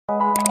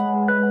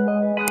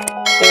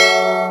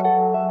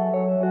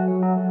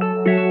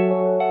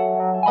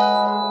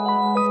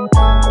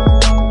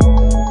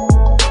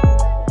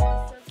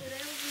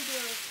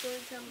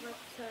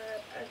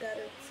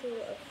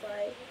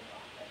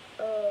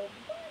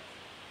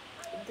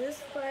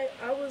this fight,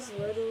 I was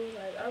little,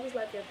 like I was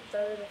like in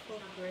third or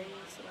fourth grade,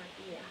 so like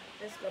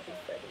yeah, it's gonna be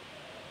funny.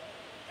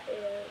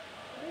 And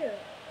yeah,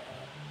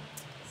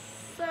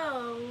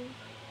 so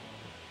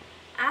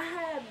I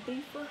had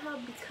beef with her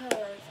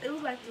because it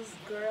was like this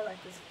girl,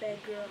 like this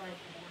fat girl, like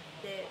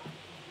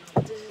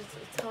that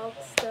just talk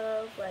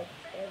stuff, like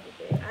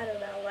everything. I do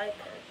not like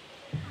her,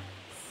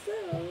 so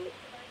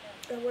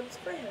I wanted to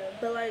fight her.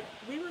 But like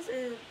we was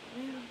in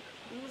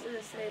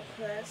the same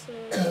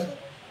classroom and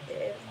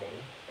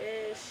everything.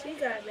 And she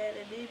got mad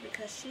at me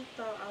because she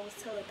thought I was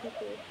telling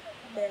people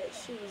that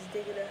she was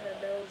digging at her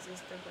nose and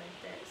stuff like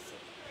that. So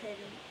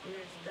petty,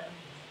 weird stuff.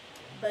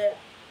 But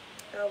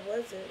I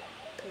wasn't,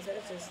 because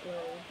that's just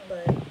wrong.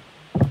 But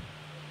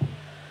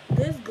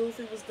this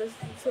goofy was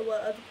listening to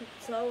what other people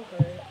told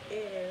her.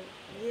 And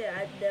yeah,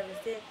 I never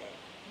said that.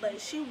 But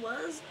she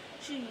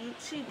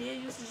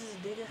did used to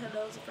just dig at her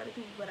nose in front of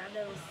people, but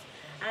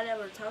I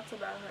never talked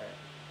about her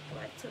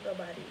like to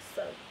nobody.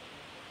 So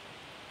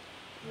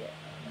yeah.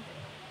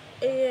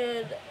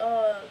 And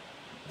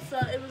so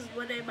it was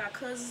one day my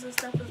cousins and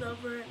stuff was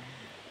over,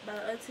 my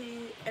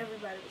auntie,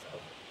 everybody was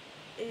over,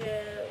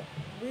 and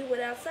we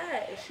went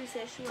outside. And she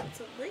said she wanted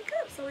to link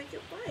up so we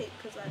could fight,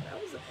 cause like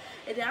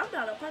and then I'm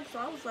not a punk, so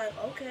I was like,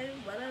 okay,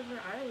 whatever.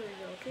 I really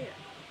don't care.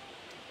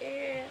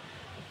 And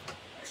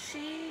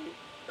she,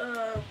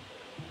 um,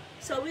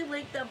 so we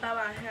linked up by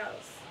my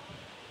house,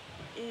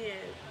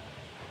 and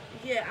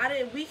yeah, I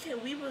didn't. We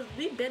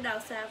been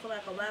outside for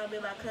like a while. Me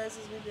and my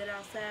cousins, we been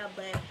outside,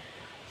 but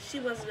she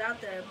wasn't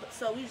out there,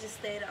 so we just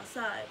stayed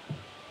outside.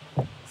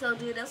 So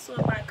then that's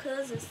when my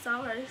cousin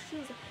saw her.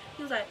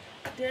 He was like,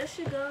 there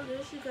she go, there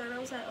she go. And I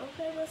was like,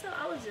 okay, what's up?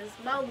 I was just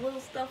my little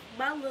stuff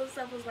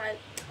was like,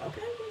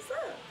 okay, what's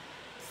up?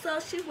 So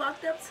she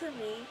walked up to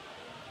me,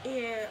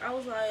 and I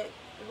was like,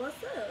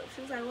 what's up?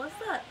 She was like, what's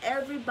up?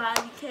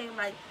 Everybody came,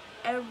 like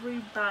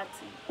everybody.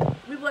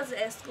 We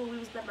wasn't at school. We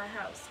was at my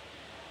house.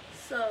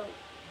 So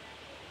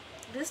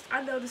this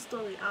I know the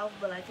story off,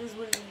 but like it's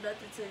really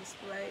nothing to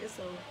explain. It's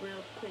a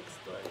real quick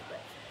story, but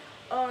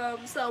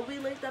so we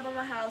linked up at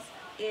my house,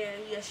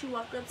 and yeah, she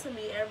walked up to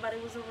me. Everybody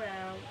was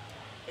around,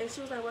 and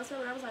she was like, "What's up?"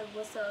 And I was like,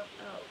 "What's up?"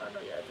 Oh, I know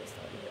y'all just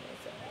don't hear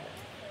myself,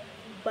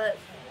 but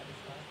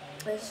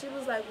and she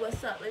was like,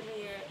 "What's up?" And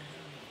then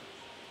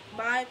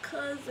my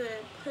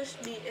cousin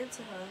pushed me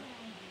into her,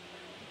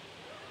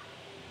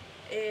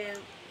 and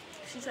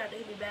she tried to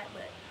hit me back,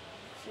 but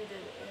she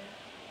didn't.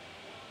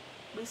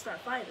 And we start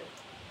fighting.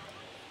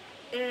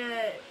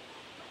 And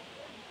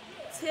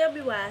tell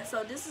me why.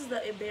 So this is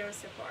the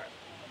embarrassing part.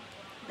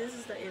 This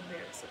is the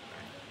embarrassing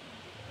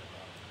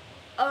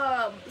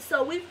part.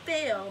 So we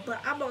fell,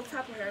 but I'm on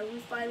top of her. We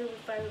fighting, we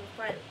fighting, we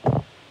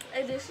fighting.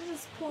 And then she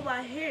just pulled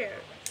my hair.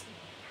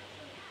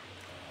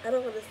 I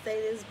don't want to say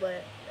this,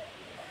 but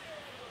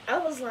I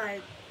was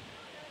like,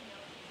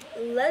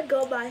 let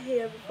go my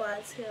hair before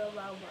I tell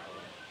my mama.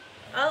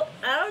 I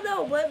don't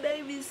know what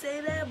made me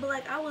say that, but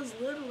like I was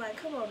little, like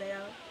come on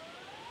now.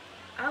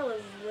 I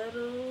was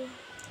little.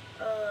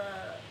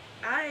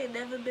 I ain't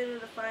never been in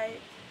a fight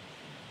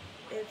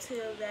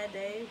until that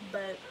day,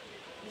 but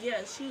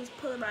yeah, she was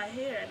pulling my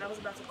hair and I was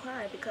about to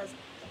cry because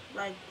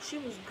like she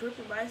was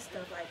gripping my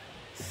stuff like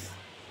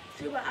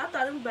I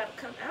thought it was about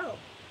to come out.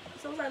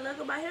 So I was like, look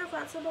at my hair if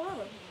I tell my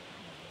mama.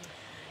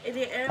 And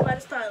then everybody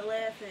started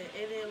laughing,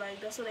 and then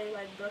like that's when they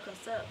like broke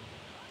us up.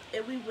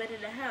 And we went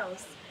in the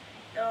house.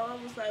 And I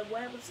was like,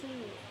 what happened to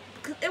you?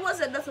 Cause it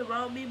wasn't nothing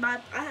wrong with me.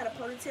 I had a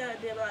ponytail,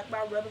 and then like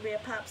my rubber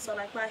band popped, so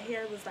like my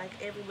hair was like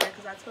everywhere.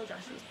 Cause I told y'all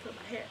she was pulling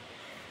my hair.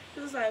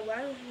 She was like,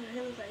 why does your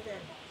hair look like that?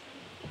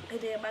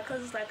 And then my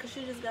cousin's like, cause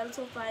she just got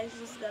into a fight. She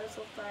just got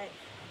into a fight.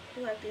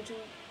 He was like, did you,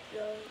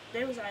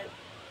 they was like,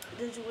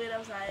 did you win? I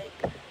was like,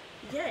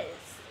 yes.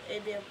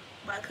 And then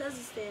my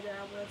cousin said that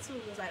I won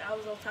too. It was like I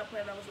was on top of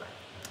her, and I was like,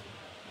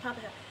 pop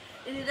her.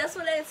 And then that's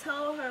when they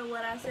told her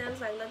what I said. I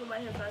was like, look at my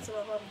hair. I told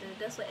my mom. Then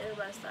that's when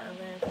everybody started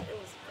laughing. It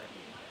was funny.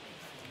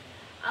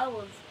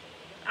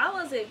 I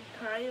wasn't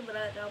crying, but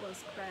I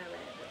was crying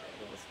laughing.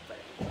 It was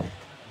funny.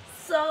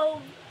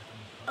 So,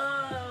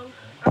 I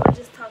would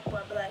just talk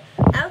about, but like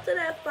after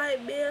that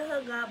fight, me and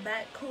her got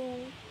back cool.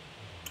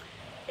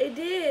 It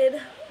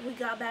did. We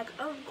got back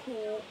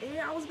uncool, and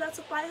I was about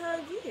to fight her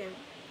again.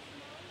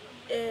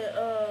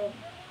 And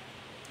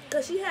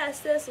cause she had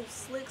said some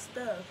slick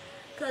stuff.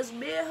 Cause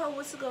me and her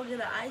went to go get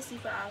an icy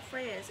for our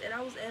friends, and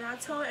I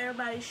told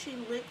everybody she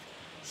licked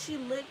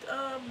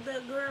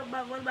the girl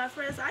one of my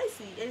friends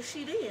icy, and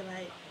she did.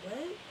 Like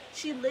what?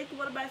 She licked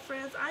one of my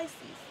friends icy,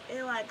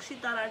 and like she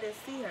thought I didn't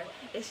see her,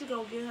 and she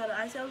gonna give her the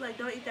icy. I was like,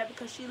 don't eat that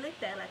because she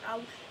licked that. Like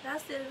and I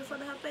said it in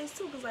front of her face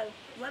too, cause like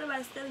what am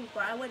I standing for?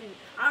 I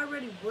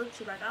already whooped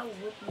you. Like I will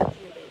whoop you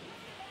again, baby.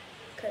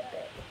 Cut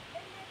that.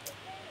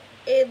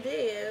 And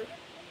then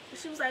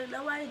she was like,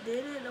 nobody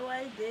did it,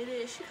 nobody did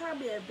it. She called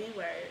me a B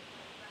word.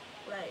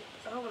 Like,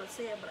 I don't want to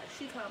say it, but like,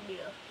 she called me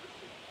a.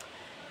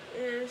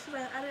 And she's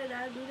like, I did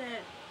not do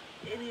that.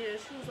 And then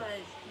she was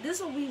like, this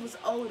when we was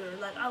older.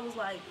 Like, I was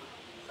like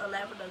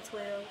 11 or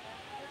 12,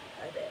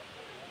 like that.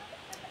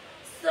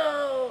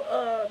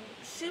 So,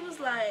 she was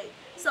like, like,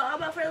 so all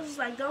my friends was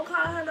like, don't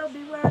call her no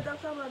B-word,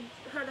 don't call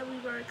her no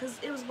B-word, because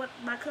it was what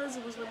my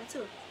cousin was with me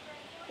too.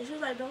 And she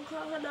was like, don't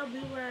call her no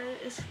B-word.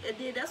 And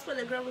then that's when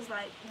the girl was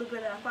like, the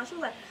girl that I fought, she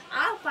was like,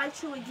 I'll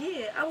fight you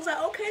again. I was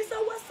like, okay,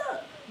 so what's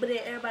up? But then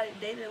everybody,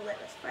 they didn't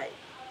let us fight.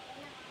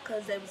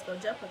 Because they was going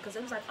to jump her. Because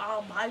it was like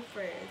all my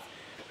friends.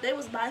 They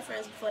was my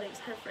friends before they was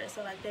her friends.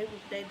 So like, they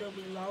knew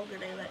me longer.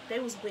 They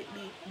was with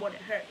me more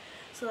than her.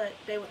 So like,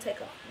 they would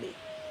take off me.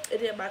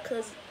 And then my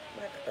cousin,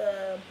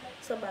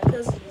 some of my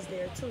cousins was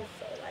there too.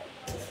 So like,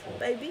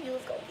 baby, you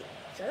was going to get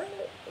jumped.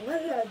 Why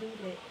did I do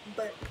that?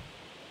 But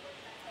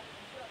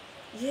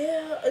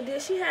yeah, and then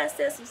she had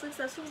said some slick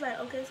stuff. She was like,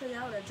 okay, so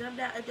y'all wanna jump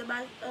down. And then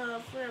my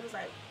friend was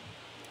like,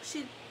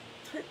 she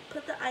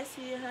put the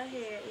icy in her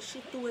hair and she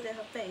threw it in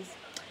her face.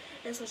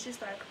 And so she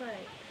started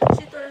crying.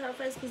 She threw it in her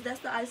face because that's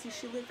the icy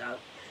she licked out.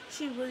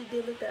 She really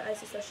did lick that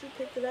icy. So she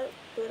picked it up,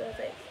 threw it in her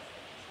face.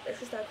 And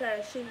she started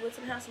crying. She went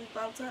to the house and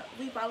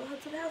we followed her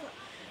to the house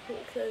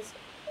because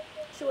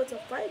she went to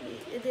fight me.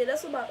 And then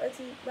that's when my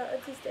auntie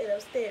stayed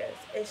upstairs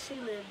and she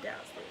lived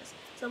downstairs.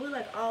 So we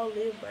like all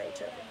lived by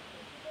each other.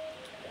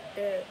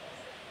 And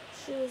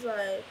she was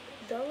like,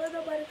 don't let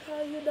nobody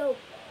call you dope.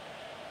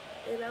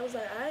 And I was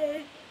like, I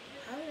ain't.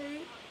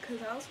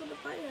 Because I was going to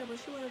fight her, but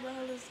she wanted to run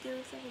her little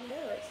scary something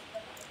else.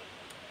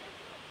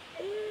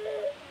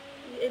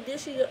 And then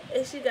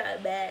she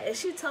got mad. And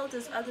she told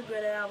this other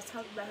girl that I was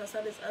talking about her,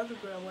 so this other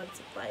girl wanted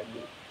to fight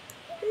me.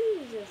 It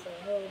was just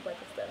a whole bunch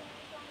of stuff.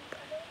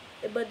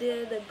 But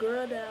then the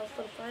girl that I was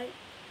going to fight,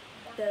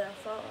 that I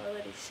fought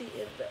already, she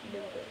ended up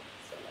moving.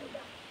 So like,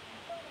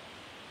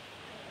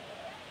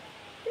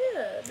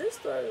 yeah, this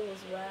story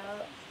was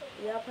wild.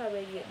 Y'all probably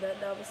ain't get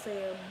nothing I was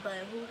saying, but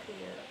who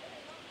cares?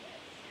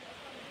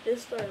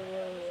 This story was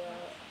really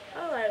wild.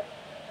 I'm like,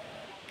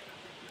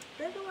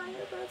 they go out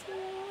here about to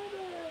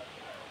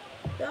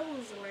that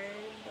was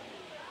lame.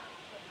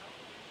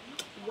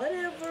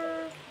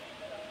 Whatever.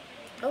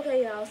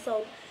 Okay, y'all,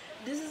 so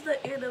this is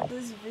the end of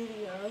this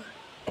video.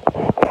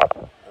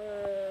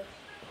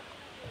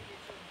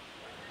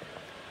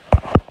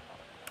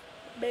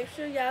 Make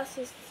sure y'all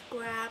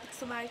subscribe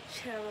to my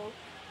channel.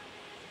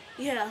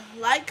 Yeah,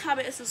 like,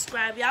 comment, and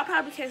subscribe. Y'all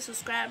probably can't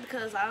subscribe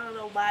because I don't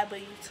know why, but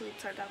YouTube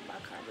turned off my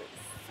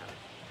comments. So.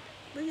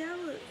 But yeah,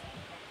 look.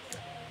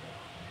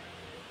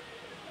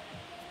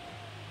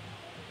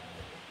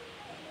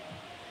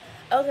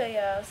 Okay,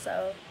 y'all,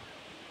 so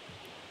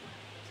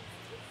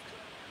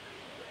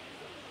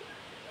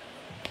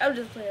I'm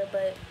just playing,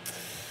 but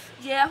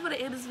yeah, I'm gonna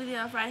end this video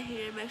off right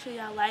here. Make sure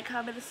y'all like,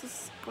 comment, and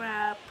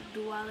subscribe.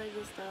 Do all that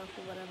good stuff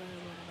or whatever.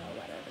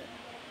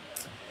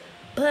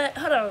 But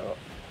hold on,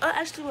 I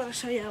actually want to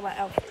show y'all my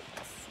outfits.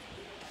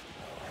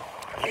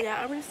 Yeah,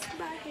 I already see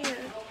my hair.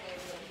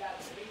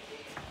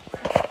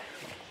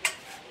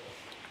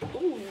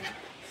 Ooh.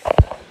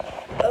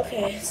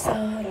 Okay, so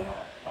hold on.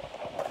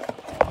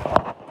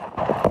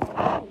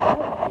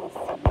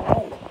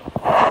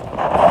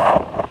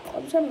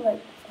 I'm trying to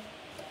like.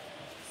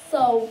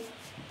 So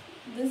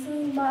this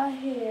is my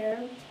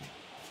hair.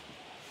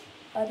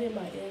 I did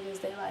my edges.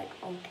 They like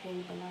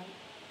okay, but like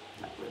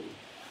not really.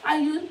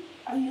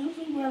 I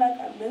usually wear like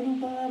a middle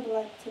bun, but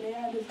like today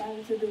I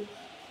decided to do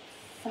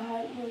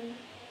side one.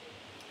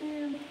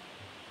 And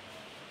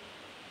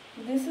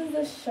this is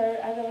the shirt.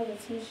 I got on a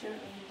t-shirt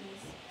and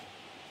this.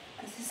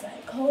 Cause it's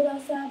like cold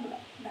outside, but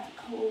not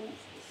cold.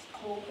 It's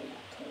cold but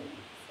not cold.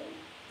 So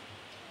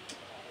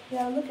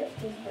yeah, look at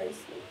this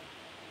bracelet.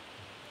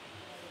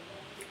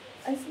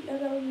 I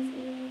got on these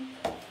earrings.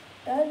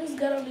 I just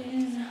got on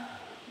these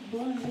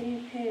blue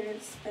jean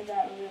pants and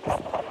got rips. I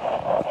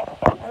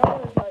don't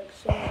always like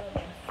showing up my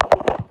feet.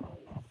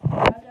 I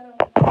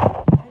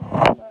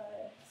got my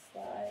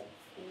slides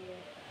here.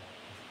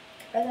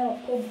 I got a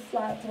full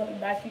slides with a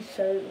Nike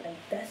shirt. Like,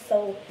 that's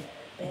so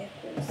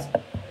backwards.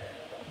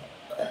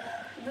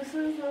 This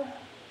is a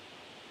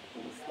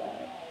pink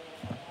slide.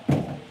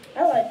 I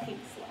like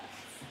pink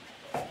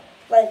slides.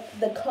 Like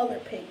the color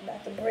pink,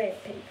 not the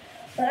brand pink.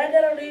 But I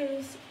got on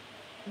these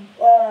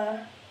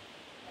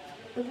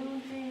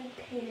blue jean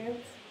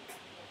pants.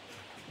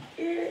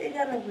 It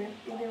got a rip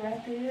in it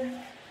right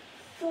there.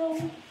 So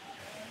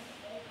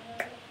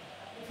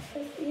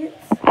that's it.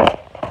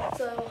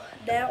 So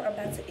now I'm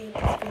about to end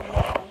this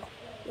video.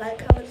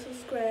 Like, comment,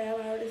 subscribe.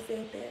 I already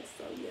said that.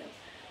 So yeah.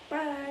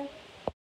 Bye.